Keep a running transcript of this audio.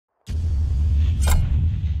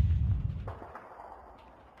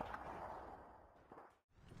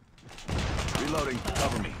Reloading.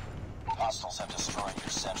 Cover me. Hostiles have destroyed your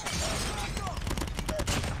sentry gun.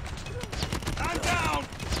 I'm down.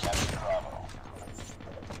 Capture Bravo.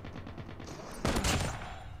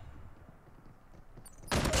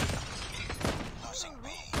 Losing B.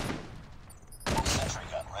 Sentry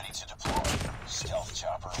gun ready to deploy. Stealth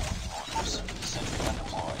chopper waiting orders. Sentry gun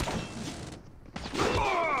deployed.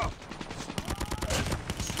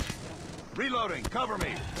 Reloading. Cover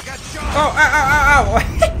me. Got shot. Oh, ow, ow, ow, ow.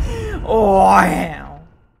 Oh, wow.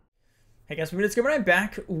 Hey guys, Bnatesgamer, I'm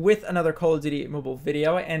back with another Call of Duty mobile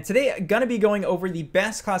video, and today I'm going to be going over the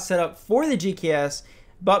best class setup for the GKS.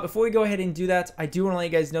 But before we go ahead and do that, I do want to let you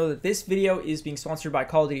guys know that this video is being sponsored by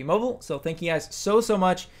Call of Duty Mobile, so thank you guys so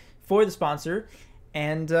much for the sponsor.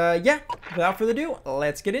 And yeah, without further ado,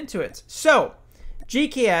 let's get into it. So,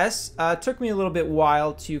 GKS took me a little bit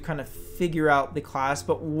while to kind of figure out the class,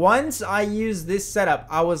 but once I used this setup,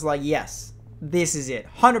 I was like, yes, this is it,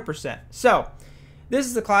 100%. So, this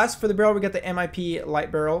is the class. For the barrel, we got the MIP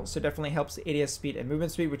light barrel, so definitely helps the ADS speed and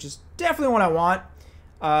movement speed, which is definitely what I want.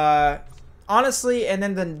 Honestly, and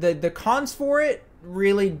then the cons for it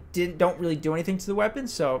really don't really do anything to the weapon,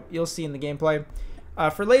 so you'll see in the gameplay.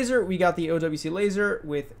 For laser, we got the OWC laser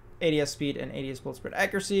with ADS speed and ADS bullet spread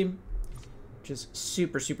accuracy, which is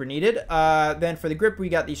super needed. Then for the grip, we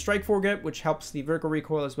got the strike foregrip, which helps the vertical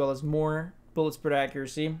recoil as well as more bullet spread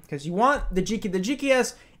accuracy, because you want the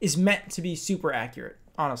GKS is meant to be super accurate,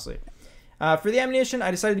 honestly. For the ammunition,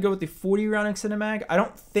 I decided to go with the 40 round extended mag. I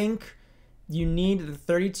don't think you need the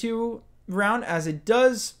 32 round, as it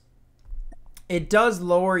does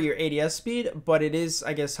lower your ADS speed, but it is,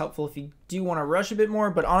 I guess, helpful if you do want to rush a bit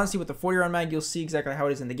more. But honestly, with the 40 round mag, you'll see exactly how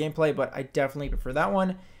it is in the gameplay, but I definitely prefer that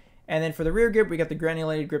one. And then for the rear grip, we got the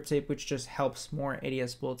granulated grip tape, which just helps more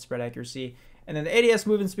ADS bullet spread accuracy. And then the ADS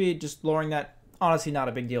movement speed, just lowering that, honestly not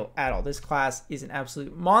a big deal at all. This class is an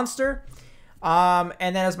absolute monster. And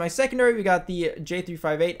then as my secondary, we got the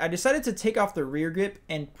J358. I decided to take off the rear grip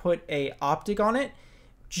and put a optic on it,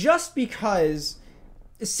 just because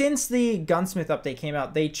since the Gunsmith update came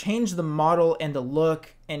out, they changed the model and the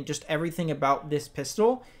look and just everything about this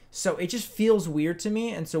pistol. So it just feels weird to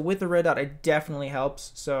me. And so with the red dot, it definitely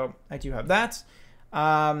helps. So I do have that.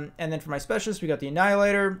 And then for my specialist, we got the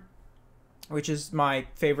Annihilator, which is my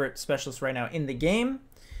favorite specialist right now in the game.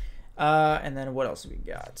 And then what else we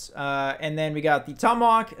got? And then we got the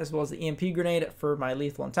Tomahawk, as well as the EMP grenade for my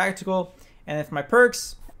lethal and tactical. And then for my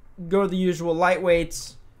perks, go to the usual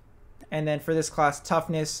lightweights. And then for this class,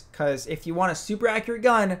 toughness, because if you want a super accurate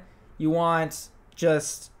gun, you want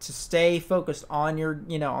just to stay focused on your,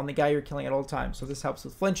 on the guy you're killing at all times. So this helps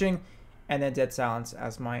with flinching. And then dead silence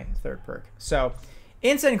as my third perk. So,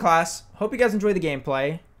 insane class. Hope you guys enjoy the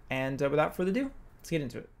gameplay. And without further ado, let's get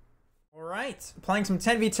into it. Alright, playing some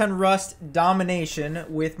 10v10 Rust domination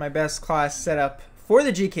with my best class setup for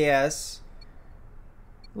the GKS.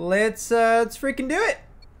 Let's freaking do it.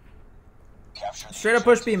 Straight up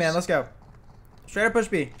push B, man. Let's go. Straight up push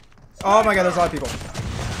B. Oh my god, there's a lot of people.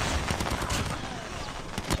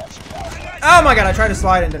 Oh my god, I tried to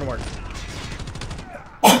slide and it didn't work.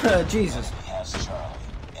 Jesus.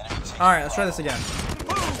 Alright, let's try this again.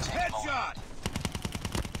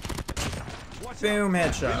 Boom,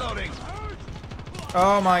 headshot.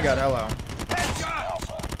 Oh my god, hello.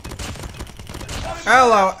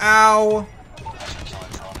 Hello, ow.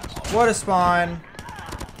 What a spawn.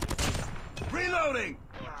 Reloading.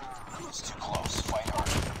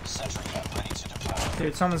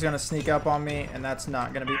 Dude, someone's gonna sneak up on me, and that's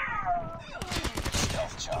not gonna be.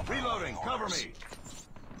 Reloading, cover me.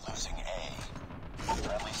 Losing A.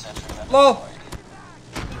 LOL.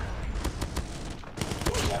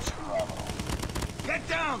 Get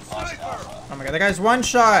down, sniper. Oh my god, that guy's one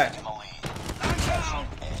shot. I'm down.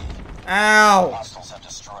 Ow. Have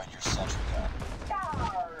destroyed your sentry gun.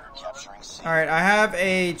 Capturing C. Alright, I have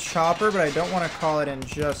a chopper, but I don't want to call it in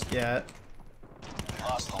just yet.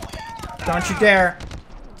 Lost the lead. Don't you dare.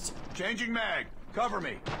 Changing mag. Cover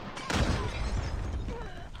me.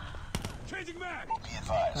 Changing mag. Be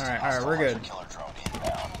advised. Alright, we're good. Killer drone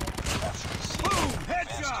inbound. Capturing C. Boom,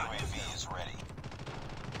 Advanced headshot. UAV is ready.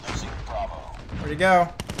 Losing Bravo. Where'd you go?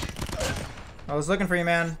 I was looking for you,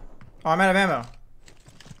 man. Oh, I'm out of ammo.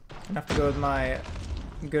 I have to go with my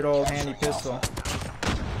good old handy pistol.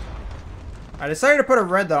 I decided to put a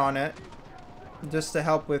red dot on it just to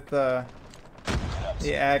help with the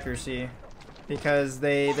accuracy, because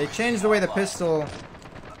they changed the way the pistol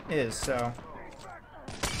is. So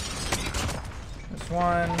this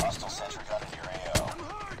one.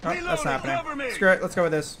 Oh, that's not happening. Screw it. Let's go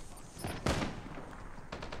with this.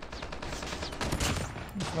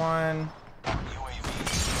 This one.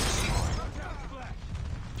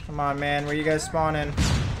 Come on, man. Where you guys spawning?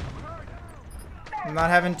 I'm not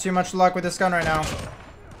having too much luck with this gun right now.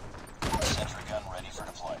 Sentry gun ready for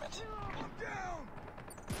deployment.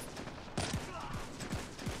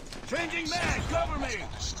 Changing mag! Cover me!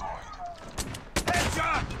 Destroyed.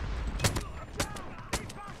 Headshot!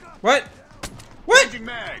 What? What? Changing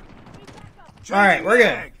mag! All right, we're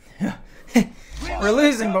Changing good. mag. We're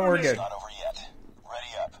losing, but we're good. Not over yet. Ready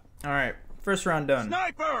up. All right, first round done.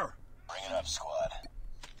 Sniper! Bring it up, squad.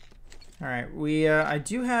 All right, I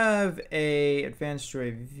do have a advanced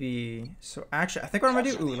UAV. So actually, I think what I'm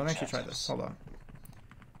gonna do. Ooh, let me actually try this. Hold on. I'm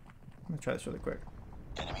gonna try this really quick.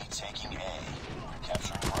 Enemy taking A.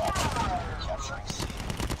 Capturing Bravo. Capturing C.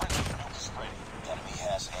 Friendly nuke is ready. Enemy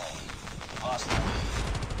has A. Lost the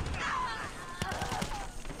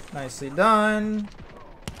lead. Nicely done.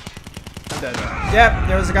 I'm dead. Yep,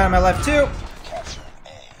 there was a guy on my left too. Capturing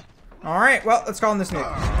A. All right, well, let's call him this nuke.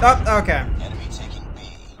 Oh, okay. Enemy taking B.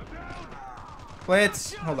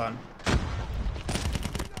 Blitz. Hold on. Enemy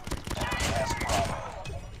has Bravo.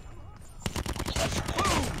 We captured A.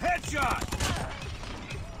 Boom! Headshot!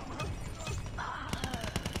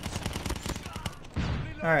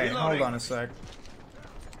 All right, hold on a sec.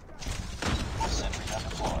 Sentry gun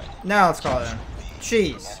deployed. Now let's call it in.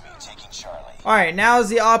 Jeez. Enemy taking Charlie. All right, now is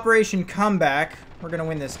the Operation Comeback. We're gonna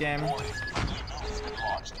win this game. Friendly nuke has been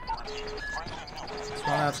launched. Friendly nuke has been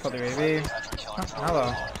Well, that's called the UAV. Oh,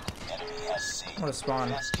 hello. Enemy has C. What a spawn.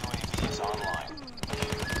 Advanced UAV is online.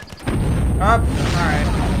 Up. All right.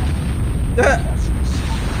 Capturing C.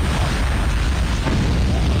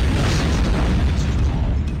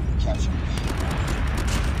 Capturing B.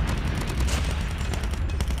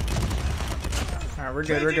 All right, we're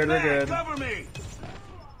good. We're good. We're good. Cover me!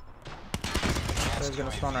 So he's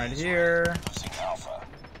gonna spawn right here. Losing Alpha.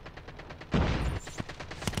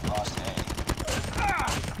 Lost A.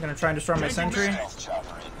 I'm gonna try and destroy my sentry. Stealth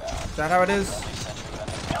chopper inbound. Is that how it is? Friendly sentry gun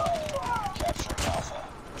deployed. Capturing Alpha.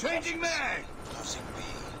 Changing mag! Losing B.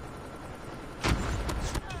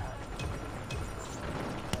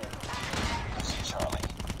 Losing Charlie.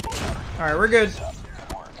 All right, we're good. Up.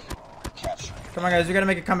 Good work. Capturing. Come on, guys. We gotta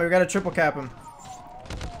make it come. We gotta triple cap him.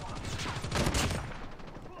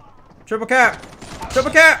 Triple cap.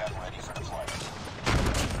 Triple cap. Gun ready for deployment.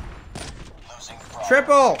 Losing Bravo.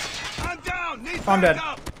 Triple. I'm down! Need I'm dead.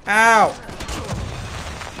 backup! Ow.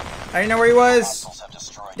 I didn't know where he was. Hostiles have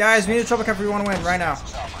destroyed. Guys, we need a triple cap if we want to win right now.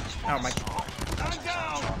 Choppers Oh my. I'm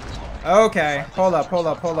down! Okay. Hold up. Hold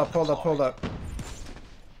up. Hold up. Hold up. Hold up.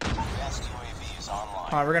 Advanced UAV is online. All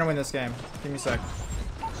right, we're gonna win this game. Give me a sec.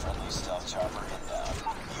 Friendly stealth chopper inbound.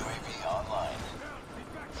 UAV online.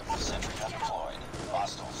 Sentry gun deployed.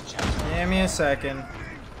 Hostiles jamming. Give me a second.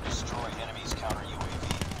 Destroy enemy's counter UAV.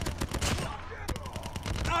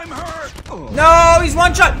 I'm hurt! No, he's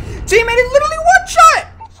one shot. Teammate is literally one shot.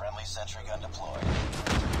 Friendly sentry gun deployed.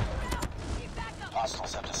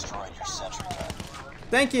 Hostiles have destroyed your sentry gun.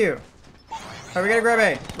 Thank you. All right, we gotta grab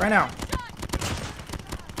A right now.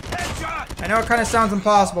 Headshot! I know it kind of sounds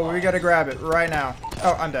impossible, but we gotta grab it right now.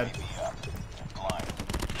 Oh, I'm dead. UAV up. Blind.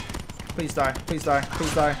 Please die. Please die.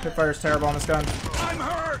 Please die. Hip fire is terrible on this gun. I'm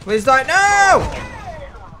hurt! Please die. No!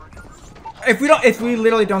 If we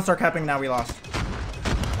literally don't start capping now, we lost.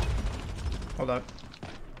 Hold up.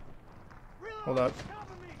 Hold up.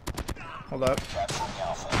 Hold up. Capturing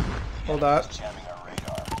Alpha. Hold up. Jamming our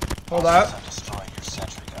radar. Hold Hostiles up. have destroyed your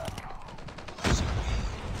sentry gun. Losing B.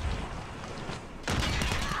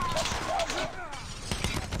 Capturing Alpha.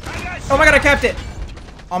 Oh my god, I capped it.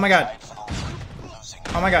 Oh my god. Fight for the lead. Losing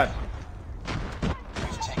B. Oh my god.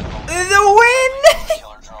 We've taken over. The win!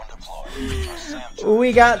 Killer drone deployed. Our SAM drone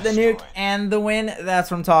We got the nuke destroyed. and the win.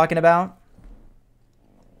 That's what I'm talking about.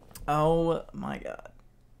 Oh my god.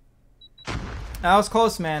 That was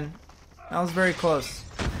close, man. That was very close.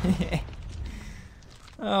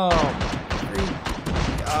 Oh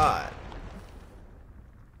my god.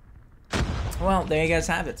 Well, there you guys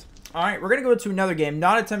have it. Alright, we're going to go to another game.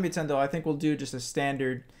 Not a 10v10 though. I think we'll do just a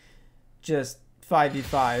standard, just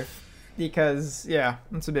 5v5. Because, yeah,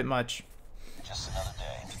 that's a bit much. Just another day.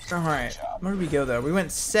 Alright, where did we go though? We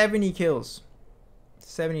went 70 kills.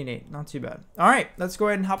 78, not too bad. Alright, let's go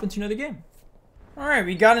ahead and hop into another game. Alright,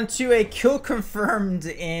 we got into a kill confirmed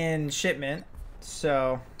in shipment.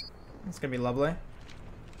 So, it's going to be lovely.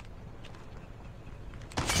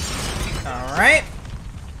 Alright.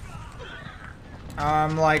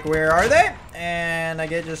 I'm like, where are they? And I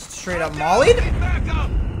get just straight up mollied.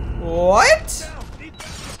 What?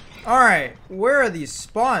 Alright, where are these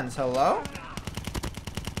spawns? Hello?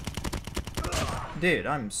 Dude,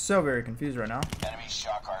 I'm so very confused right now. Enemy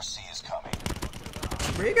shock RC is coming.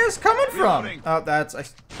 Where are you guys coming from? Oh, that's...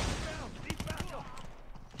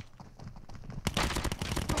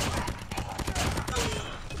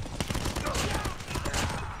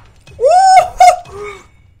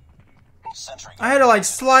 Sentry I had to like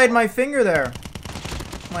slide my finger there.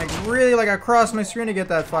 Like really like across my screen to get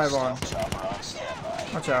that 5 on. chopper on standby.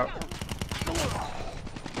 Watch out.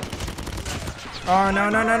 Oh no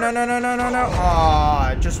no no no no no no no no.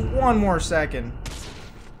 Ah, just one more second.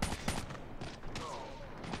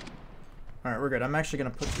 Alright, we're good. I'm actually gonna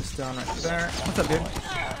put this down right there. What's up, dude?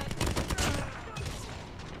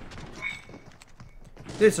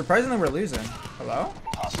 Dude, surprisingly we're losing. Hello?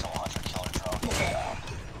 Hostile hunter-killer drone inbound.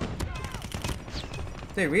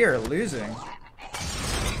 Dude, we are losing.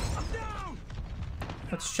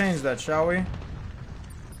 Let's change that, shall we?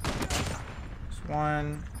 Just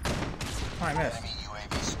one. Oh, I missed. Enemy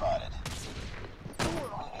UAV spotted.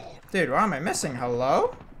 Dude, why am I missing?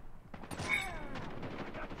 Hello?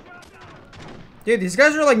 Dude, these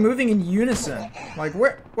guys are like moving in unison. Like,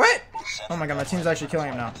 where? What? Oh my god, my team's actually killing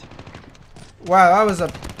him now. Wow, that was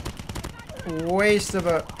a waste of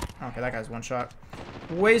a... Okay, that guy's one shot.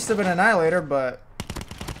 Waste of an annihilator, but...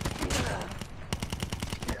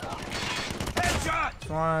 Headshot!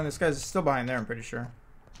 One, this guy's still behind there, I'm pretty sure.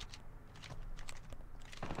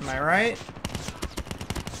 Am I right?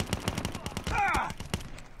 Ah!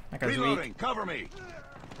 That guy's Reloading. weak. Cover me.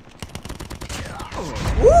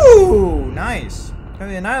 Ooh, nice. Got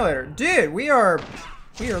the annihilator. Dude, we are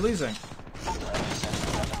losing.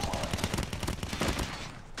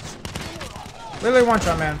 Literally one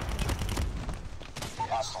shot, man.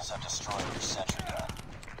 Hostiles have destroyed your sentry gun.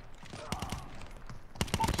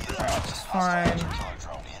 Fine. Killer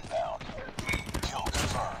drone inbound. Kill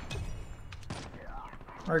confirmed.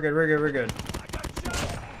 We're good, we're good, we're good.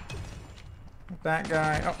 That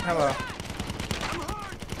guy. Oh, hello.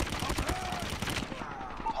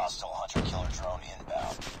 Hostile hunter-killer drone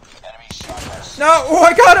inbound. Enemy shotgun. No! Oh,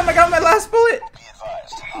 I got him! I got my last bullet! Be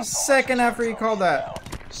advised. Hostile Second after he called that.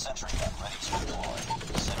 inbound. Sentry gun ready to deploy.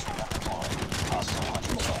 Sentry gun deployed. Hostile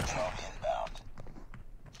hunter-killer drone inbound.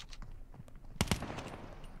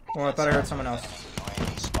 Oh, I thought I heard someone else.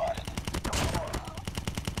 UAV spotted.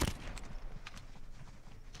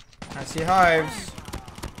 I see hives.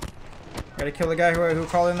 Gotta kill the guy who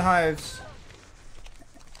called in the hives.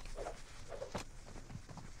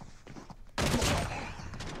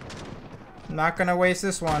 Not gonna waste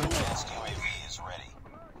this one. Advanced UAV is ready.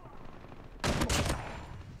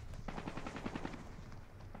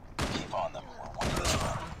 Keep on them. We're winning this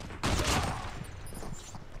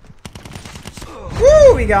one.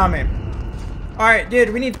 Woo! He got me. Alright, dude,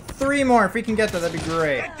 we need 3 more. If we can get that, that'd be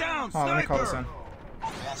great. Get down, Oh, let me call this in.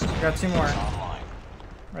 Advanced We got 2 more. online.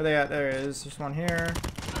 Where are they at? There it is. There's one here.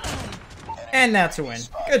 And that's a win.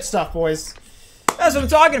 Good stuff, boys. That's what I'm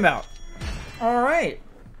talking about. Alright.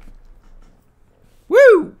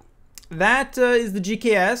 Woo! That is the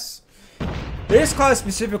GKS. This class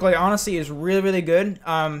specifically, honestly, is really, really good.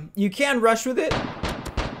 You can rush with it,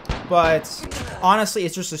 but honestly,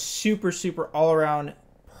 it's just a super, super all-around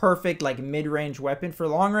perfect, like, mid-range weapon for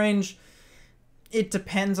long range. It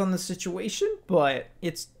depends on the situation, but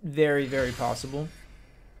it's very, very possible.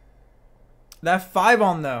 That 5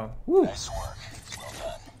 on, though. Woo! Nice work. Well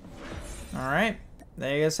done. Alright.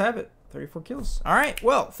 There you guys have it. 34 kills. Alright,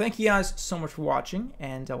 well, thank you guys so much for watching,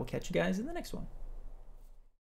 and I will catch you guys in the next one.